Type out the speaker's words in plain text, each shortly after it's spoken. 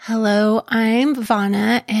Hello, I'm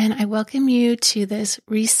Vana, and I welcome you to this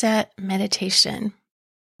reset meditation.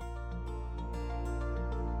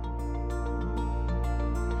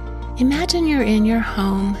 Imagine you're in your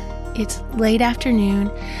home, it's late afternoon,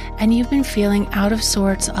 and you've been feeling out of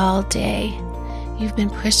sorts all day. You've been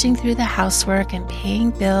pushing through the housework and paying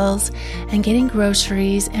bills and getting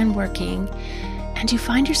groceries and working, and you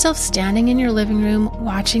find yourself standing in your living room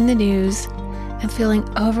watching the news and feeling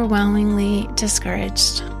overwhelmingly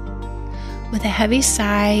discouraged. With a heavy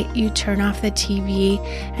sigh, you turn off the TV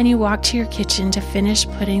and you walk to your kitchen to finish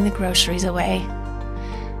putting the groceries away.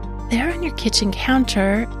 There on your kitchen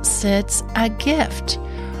counter sits a gift,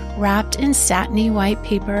 wrapped in satiny white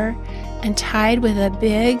paper and tied with a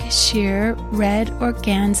big, sheer, red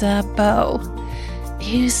organza bow.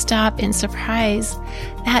 You stop in surprise.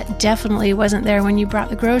 That definitely wasn't there when you brought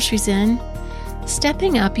the groceries in.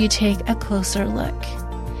 Stepping up, you take a closer look.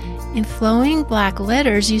 In flowing black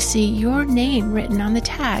letters, you see your name written on the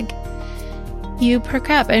tag. You perk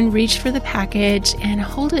up and reach for the package and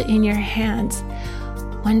hold it in your hands,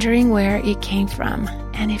 wondering where it came from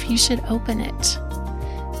and if you should open it.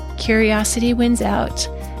 Curiosity wins out.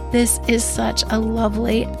 This is such a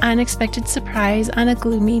lovely, unexpected surprise on a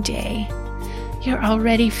gloomy day. You're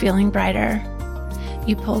already feeling brighter.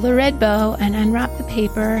 You pull the red bow and unwrap the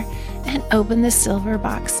paper and open the silver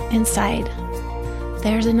box inside.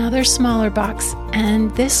 There's another smaller box, and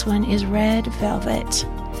this one is red velvet.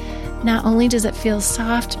 Not only does it feel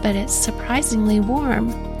soft, but it's surprisingly warm.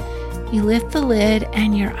 You lift the lid,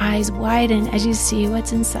 and your eyes widen as you see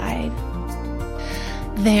what's inside.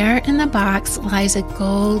 There in the box lies a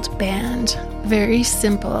gold band, very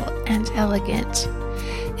simple and elegant.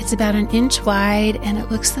 It's about 1 inch wide, and it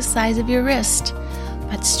looks the size of your wrist.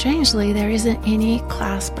 But strangely, there isn't any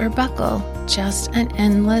clasp or buckle, just an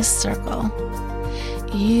endless circle.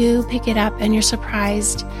 You pick it up and you're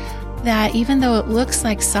surprised that even though it looks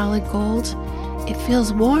like solid gold, it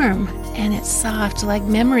feels warm and it's soft like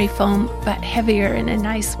memory foam, but heavier in a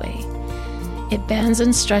nice way. It bends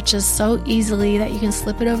and stretches so easily that you can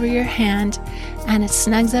slip it over your hand and it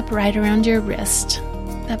snugs up right around your wrist.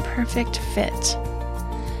 The perfect fit.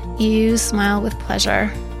 You smile with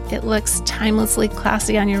pleasure. It looks timelessly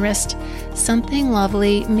classy on your wrist, something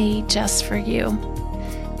lovely made just for you.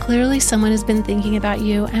 Clearly, someone has been thinking about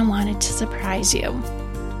you and wanted to surprise you.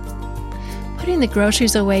 Putting the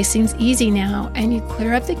groceries away seems easy now, and you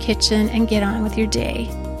clear up the kitchen and get on with your day.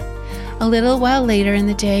 A little while later in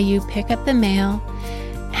the day, you pick up the mail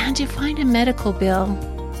and you find a medical bill.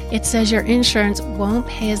 It says your insurance won't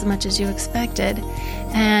pay as much as you expected,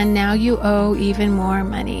 and now you owe even more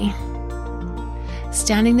money.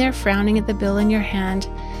 Standing there frowning at the bill in your hand,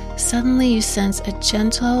 suddenly you sense a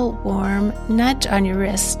gentle, warm nudge on your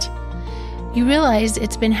wrist. You realize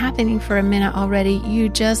it's been happening for a minute already. You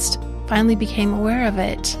just finally became aware of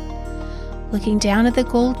it. Looking down at the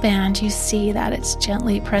gold band, you see that it's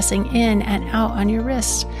gently pressing in and out on your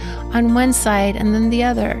wrist, on one side and then the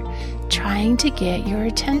other, trying to get your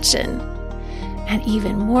attention. And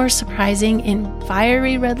even more surprising, in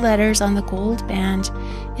fiery red letters on the gold band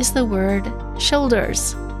is the word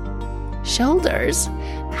shoulders. Shoulders?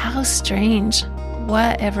 How strange.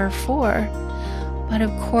 Whatever for? But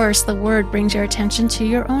of course, the word brings your attention to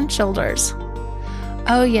your own shoulders.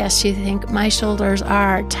 Oh yes, you think, my shoulders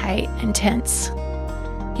are tight and tense.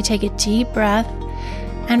 You take a deep breath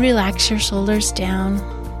and relax your shoulders down.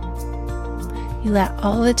 You let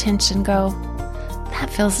all the tension go. That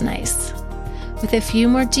feels nice. With a few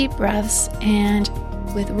more deep breaths and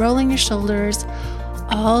with rolling your shoulders,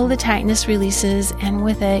 all the tightness releases, and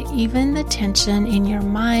with it, even the tension in your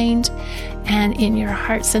mind and in your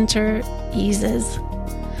heart center eases.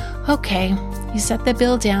 Okay, you set the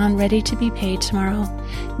bill down, ready to be paid tomorrow.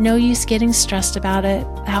 No use getting stressed about it.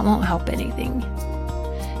 That won't help anything.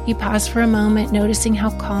 You pause for a moment, noticing how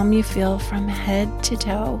calm you feel from head to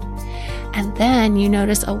toe. And then you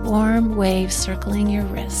notice a warm wave circling your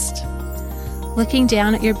wrist. Looking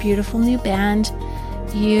down at your beautiful new band,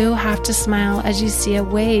 you have to smile as you see a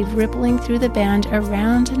wave rippling through the band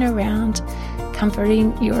around and around,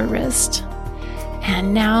 comforting your wrist.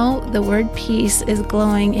 And now the word peace is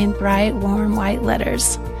glowing in bright, warm white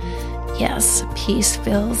letters. Yes, peace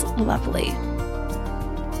feels lovely.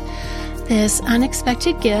 This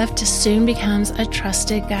unexpected gift soon becomes a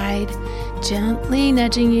trusted guide, gently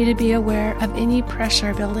nudging you to be aware of any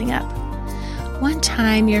pressure building up. One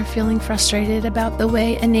time you're feeling frustrated about the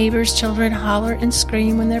way a neighbor's children holler and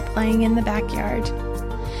scream when they're playing in the backyard.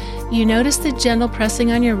 You notice the gentle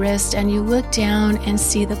pressing on your wrist and you look down and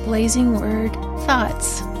see the blazing word,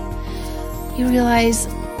 thoughts. You realize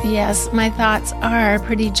Yes, my thoughts are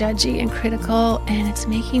pretty judgy and critical, and it's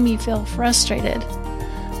making me feel frustrated.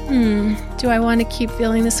 Do I want to keep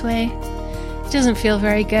feeling this way? It doesn't feel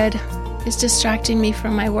very good. It's distracting me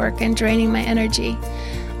from my work and draining my energy.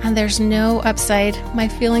 And there's no upside. My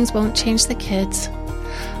feelings won't change the kids.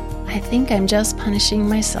 I think I'm just punishing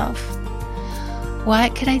myself.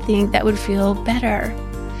 What could I think that would feel better?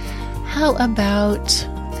 How about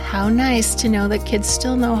how nice to know that kids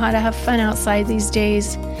still know how to have fun outside these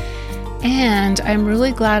days. And I'm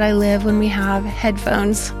really glad I live when we have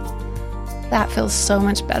headphones. That feels so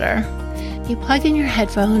much better. You plug in your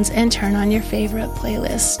headphones and turn on your favorite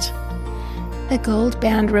playlist. The gold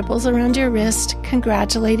band ripples around your wrist,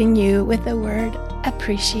 congratulating you with the word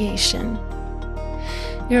appreciation.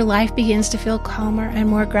 Your life begins to feel calmer and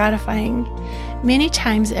more gratifying. Many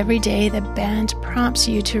times every day, the band prompts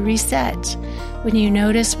you to reset when you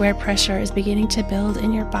notice where pressure is beginning to build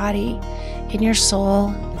in your body, in your soul,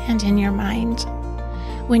 and in your mind.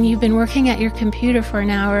 When you've been working at your computer for an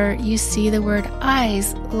hour, you see the word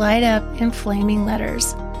eyes light up in flaming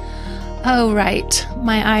letters. Oh, right,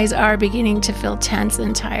 my eyes are beginning to feel tense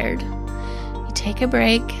and tired. You take a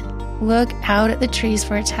break, look out at the trees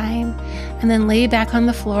for a time, and then lay back on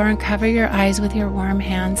the floor and cover your eyes with your warm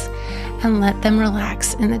hands and let them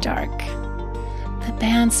relax in the dark. The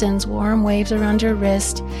band sends warm waves around your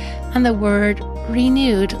wrist, and the word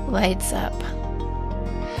renewed lights up.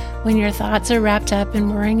 When your thoughts are wrapped up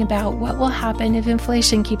in worrying about what will happen if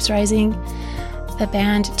inflation keeps rising, the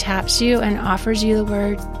band taps you and offers you the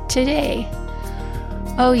word today.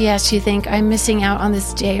 Oh yes, you think I'm missing out on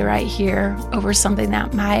this day right here over something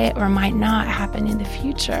that might or might not happen in the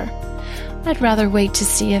future. I'd rather wait to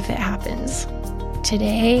see if it happens.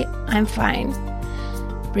 Today, I'm fine.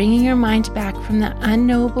 Bringing your mind back from the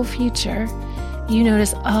unknowable future, you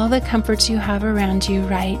notice all the comforts you have around you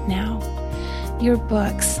right now. Your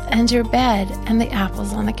books and your bed and the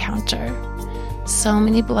apples on the counter. So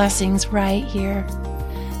many blessings right here.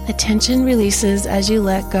 The tension releases as you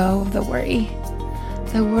let go of the worry.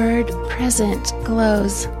 The word present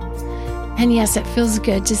glows. And yes, it feels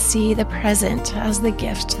good to see the present as the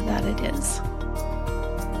gift that it is.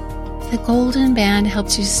 The golden band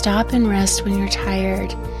helps you stop and rest when you're tired,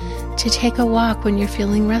 to take a walk when you're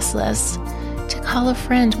feeling restless, to call a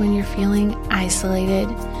friend when you're feeling isolated,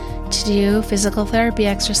 to do physical therapy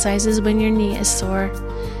exercises when your knee is sore,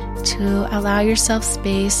 to allow yourself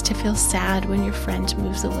space to feel sad when your friend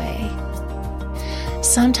moves away.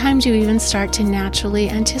 Sometimes you even start to naturally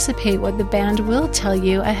anticipate what the band will tell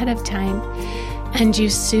you ahead of time, and you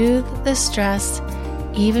soothe the stress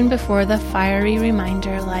even before the fiery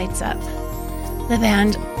reminder lights up. The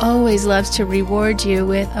band always loves to reward you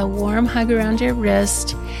with a warm hug around your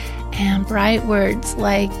wrist and bright words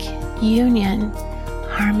like union,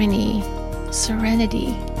 harmony, serenity,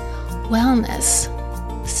 wellness,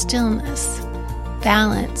 stillness,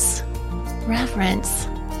 balance, reverence,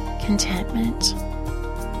 contentment.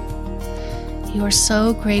 You are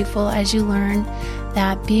so grateful as you learn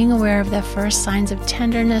that being aware of the first signs of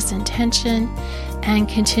tenderness and tension and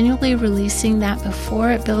continually releasing that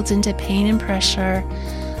before it builds into pain and pressure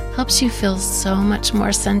helps you feel so much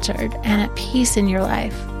more centered and at peace in your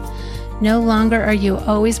life. No longer are you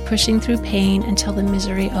always pushing through pain until the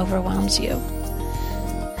misery overwhelms you.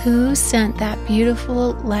 Who sent that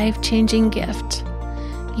beautiful, life-changing gift?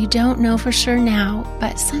 You don't know for sure now,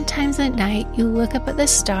 but sometimes at night you look up at the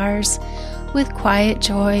stars with quiet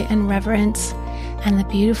joy and reverence, and the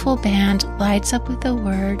beautiful band lights up with the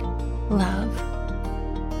word love.